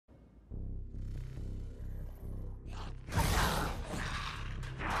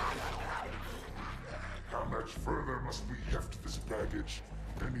must we heft this baggage?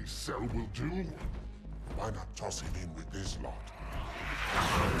 Any cell will do. Why not toss him in with this lot?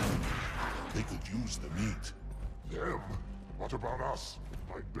 They could use the meat. Them? What about us?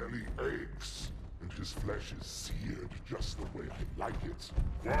 My belly aches, and his flesh is seared just the way I like it.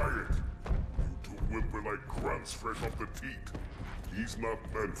 Quiet! You two whimper like grunts fresh off the teat. He's not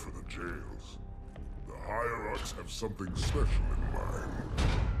meant for the jails. The hierarchs have something special in mind.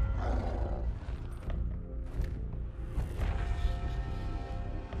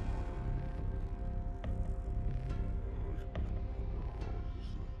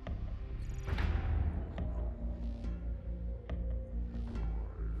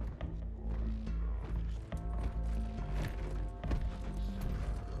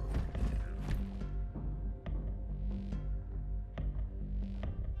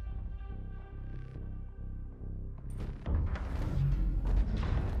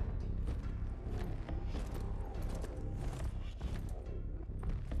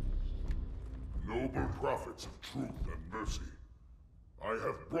 Noble prophets of truth and mercy, I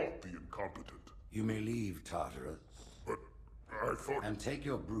have brought the incompetent. You may leave, Tartarus. But I thought... And take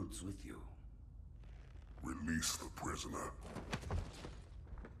your brutes with you. Release the prisoner.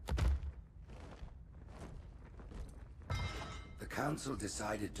 The council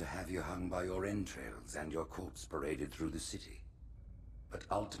decided to have you hung by your entrails and your corpse paraded through the city. But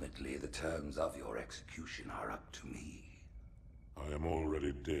ultimately, the terms of your execution are up to me. I am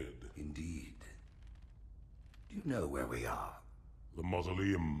already dead. Indeed. Do you know where we are? The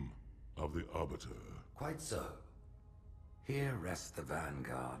mausoleum of the Arbiter. Quite so. Here rests the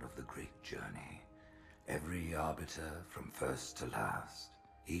vanguard of the great journey. Every Arbiter from first to last.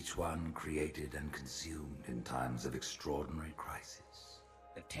 Each one created and consumed in times of extraordinary crisis.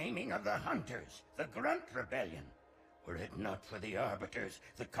 The taming of the Hunters, the Grunt Rebellion. Were it not for the Arbiters,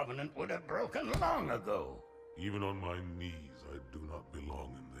 the Covenant would have broken long ago. Even on my knees, I do not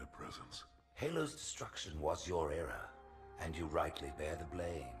belong in their presence. Halo's destruction was your error, and you rightly bear the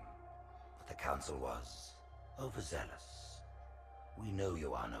blame. But the Council was overzealous. We know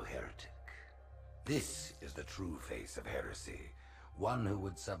you are no heretic. This is the true face of heresy, one who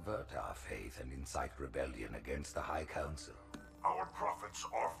would subvert our faith and incite rebellion against the High Council. Our prophets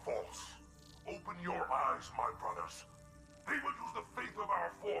are false. Open your eyes, my brothers. They will use the faith of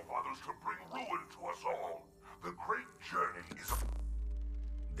our forefathers to bring ruin to us all. The great journey is...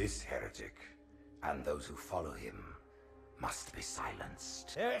 This heretic, and those who follow him, must be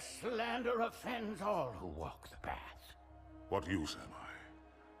silenced. Their slander offends all who walk the path. What use am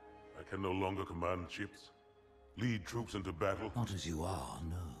I? I can no longer command ships, lead troops into battle. Not as you are,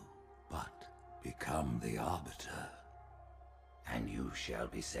 no, but become the Arbiter. And you shall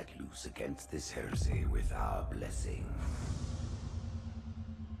be set loose against this heresy with our blessing.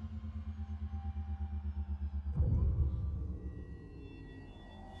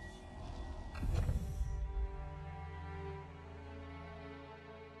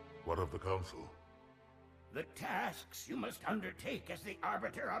 What of the Council? The tasks you must undertake as the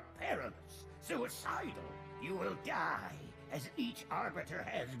Arbiter are perilous, suicidal. You will die, as each Arbiter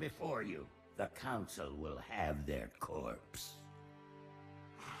has before you. The Council will have their corpse.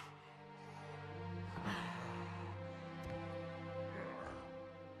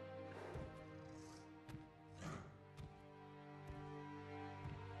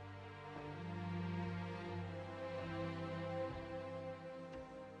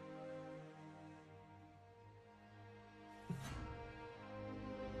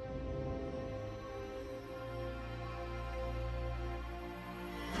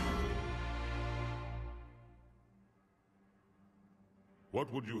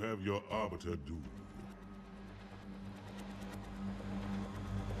 What would you have your Arbiter do?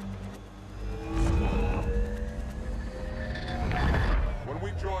 When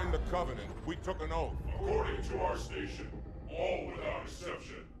we joined the Covenant, we took an oath. According to our station, all without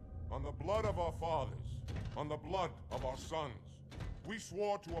exception. On the blood of our fathers, on the blood of our sons, we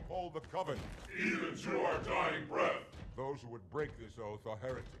swore to uphold the Covenant. Even to our dying breath. Those who would break this oath are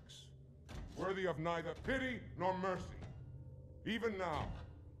heretics, worthy of neither pity nor mercy. Even now,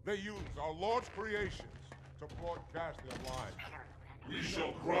 they use our Lord's creations to broadcast their lies. We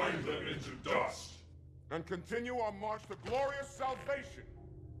shall grind them into dust. And continue our march to glorious salvation.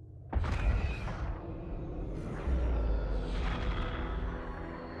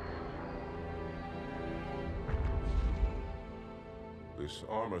 This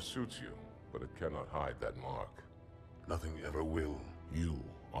armor suits you, but it cannot hide that mark. Nothing ever will. You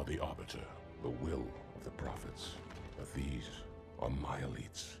are the Arbiter, the will of the prophets. But these are my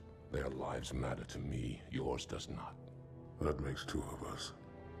elites. Their lives matter to me, yours does not. That makes two of us.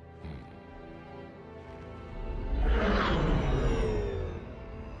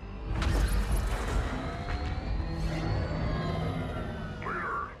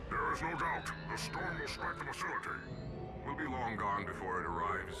 There's no doubt. The storm will strike the facility. We'll be long gone before it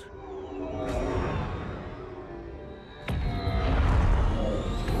arrives.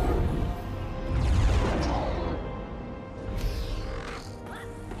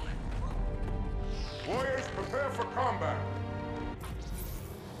 Warriors, prepare for combat.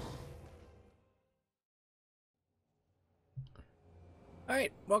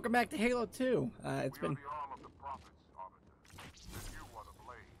 Alright, welcome back to Halo 2. It's been... The arm of the prophets, Arbiter. And you are the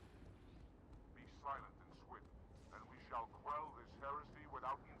blade. Be silent and swift, and we shall quell this heresy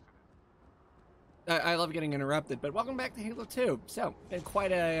without incident. I love getting interrupted, but welcome back to Halo 2. So, been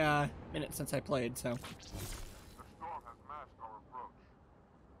quite a minute since I played, so... The storm has masked our approach.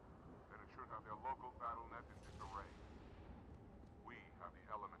 Then it should have their local battle net in disarray. We have the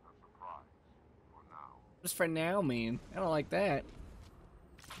element of surprise, for now. Just for now, man. I don't like that.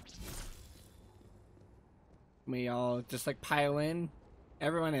 We all just like pile in.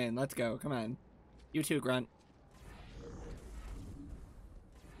 Everyone in. Let's go. Come on. You too, Grunt.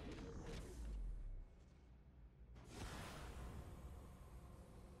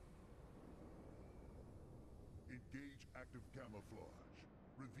 Engage active camouflage.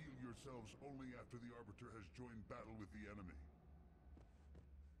 Reveal yourselves only after the Arbiter has joined battle with the enemy.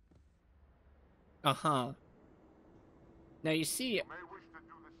 Uh-huh. Now you see... You may wish to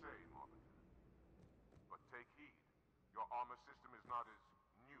do the same, Arbiter. But take heed. Your armor system is not as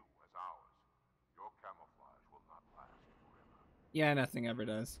new as ours. Your camouflage will not last forever. Yeah, nothing ever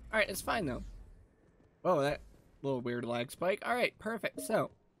does. Alright, it's fine, though. Whoa, that little weird lag spike. Alright, perfect.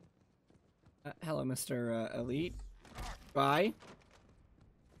 So... hello, Mr. Elite. Bye.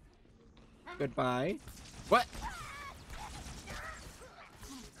 Goodbye. What?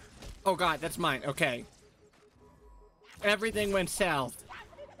 Oh god, that's mine. Okay. Everything went south.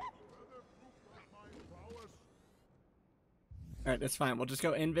 Alright, that's fine. We'll just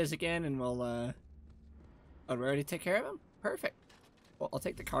go invis again and we'll, oh, we already take care of him? Perfect. Well, I'll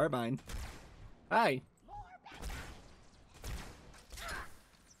take the carbine. Hi.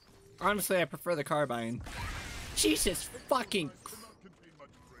 Honestly, I prefer the carbine. Jesus fucking...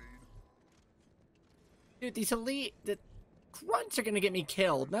 Dude, these elite... The grunts are gonna get me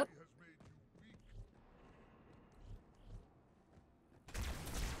killed, not...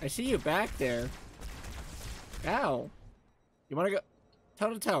 I see you back there. Ow. You wanna go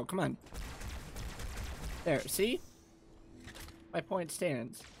toe to toe? Come on. There, see? My point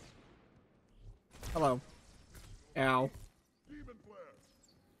stands. Hello. Ow.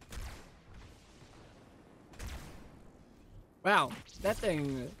 Wow, that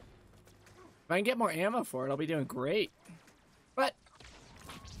thing... If I can get more ammo for it, I'll be doing great. But...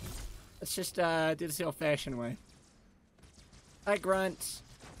 let's just do this the old-fashioned way. Bye, grunts.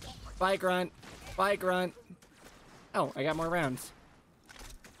 Bye, grunt. Bye, grunt. Oh, I got more rounds.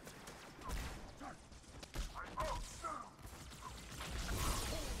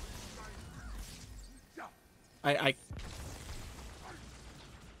 I...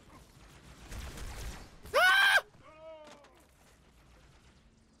 Ah!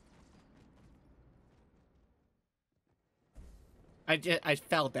 I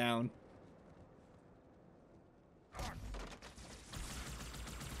fell down.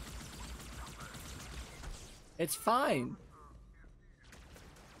 It's fine.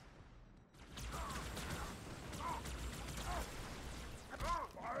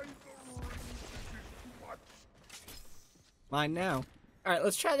 Mine now. Alright,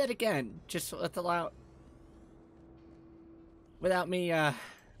 let's try that again. Just let's allow... without me,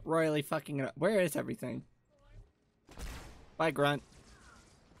 royally fucking it up. Where is everything? Bye, grunt.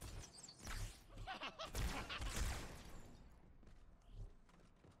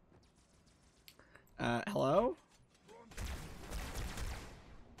 Hello?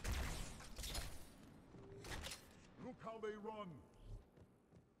 Look how they run.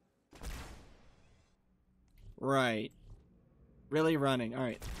 Right. Really running.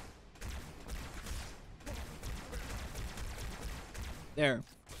 Alright. There.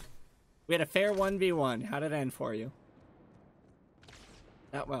 We had a fair 1v1. How did it end for you?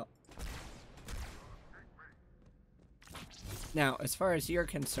 Not well. Now, as far as you're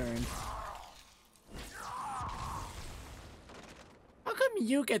concerned... how come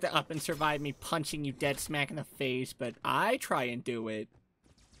you get to up and survive me punching you dead smack in the face, but I try and do it?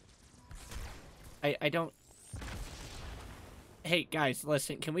 I don't... Hey, guys,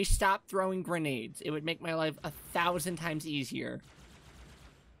 listen. Can we stop throwing grenades? It would make my life 1,000 times easier.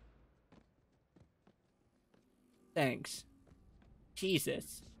 Thanks.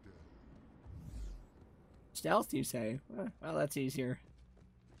 Jesus. Stealth, you say? Well, that's easier.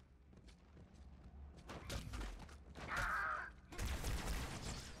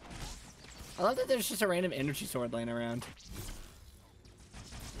 I love that there's just a random energy sword laying around.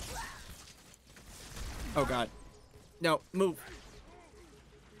 Oh god. No, move.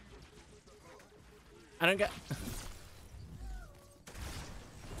 I don't get...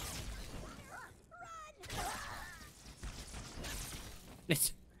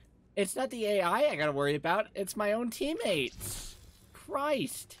 It's not the AI I gotta worry about, it's my own teammates.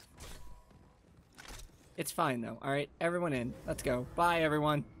 Christ. It's fine though, alright? Everyone in. Let's go. Bye,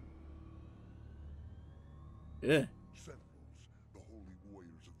 everyone. Ugh. Sentinels, the holy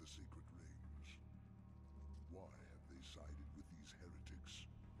warriors of the sacred rings. Why have they sided with these heretics?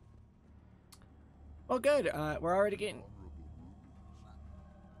 Well, good. We're already getting... Honorable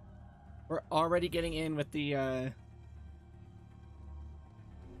rulers. We're already getting in with the,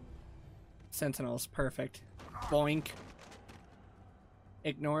 Sentinels. Perfect. Boink.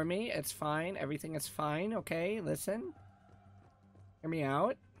 Ignore me. It's fine. Everything is fine. Okay, listen. Hear me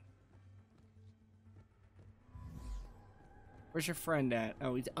out. Where's your friend at?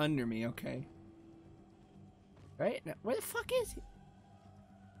 Oh, he's under me. Okay. Right? Now, where the fuck is he?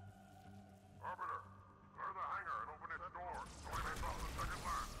 Arbiter, clear the hangar and open its doors so we may drop the second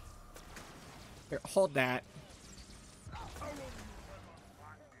lance. Here, hold that.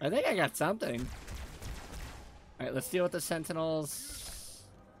 I think I got something. Alright, let's deal with the Sentinels.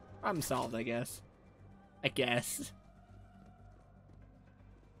 Problem solved, I guess.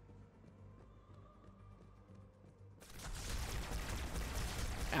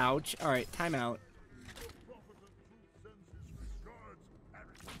 Ouch. Alright, timeout.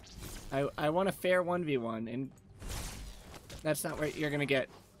 I want a fair 1v1, and that's not what you're gonna get.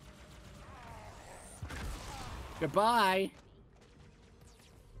 Goodbye!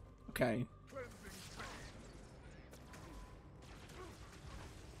 Okay.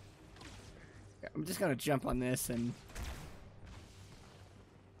 I'm just gonna jump on this and...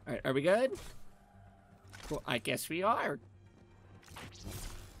 Alright, are we good? Well, I guess we are.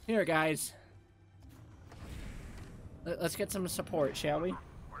 Here, guys. Let's get some support, shall we? I am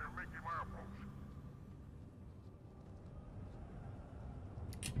making my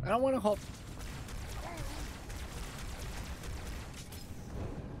approach. I don't want to hold...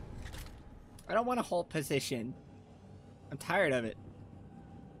 I don't want to hold position. I'm tired of it.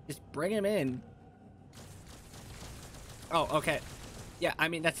 Just bring him in. Oh, okay. Yeah, I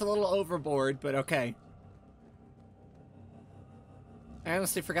mean, that's a little overboard, but okay. I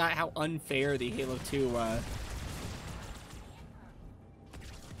honestly forgot how unfair the Halo 2,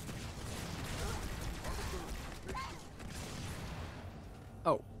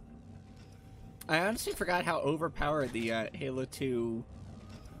 Oh. I honestly forgot how overpowered the, Halo 2,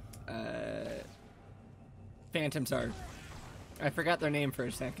 Phantoms are. I forgot their name for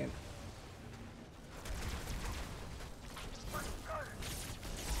a second.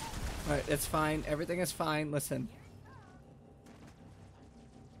 Alright, it's fine. Everything is fine. Listen.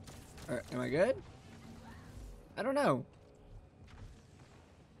 Alright, am I good? I don't know.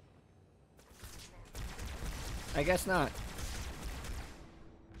 I guess not.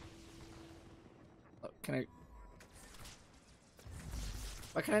 Oh, can I...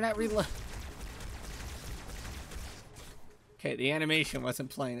 Why can I not reload? Okay, the animation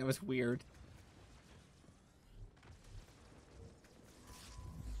wasn't playing. That was weird.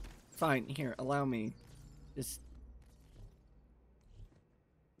 Fine, here, allow me. Just...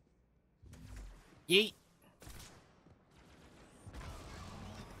 Yeet!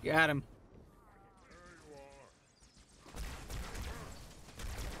 Got him.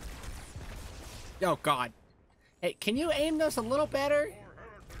 Oh, God. Hey, can you aim those a little better?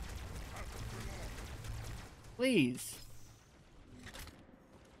 Please.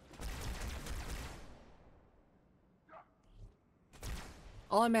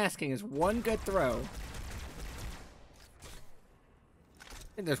 All I'm asking is one good throw.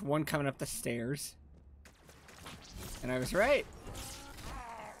 I think there's one coming up the stairs. And I was right.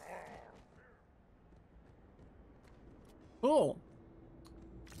 Cool.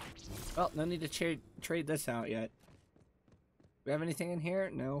 Well, no need to trade this out yet. Do we have anything in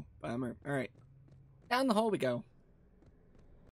here? No. Bummer. Alright. Down the hole we go.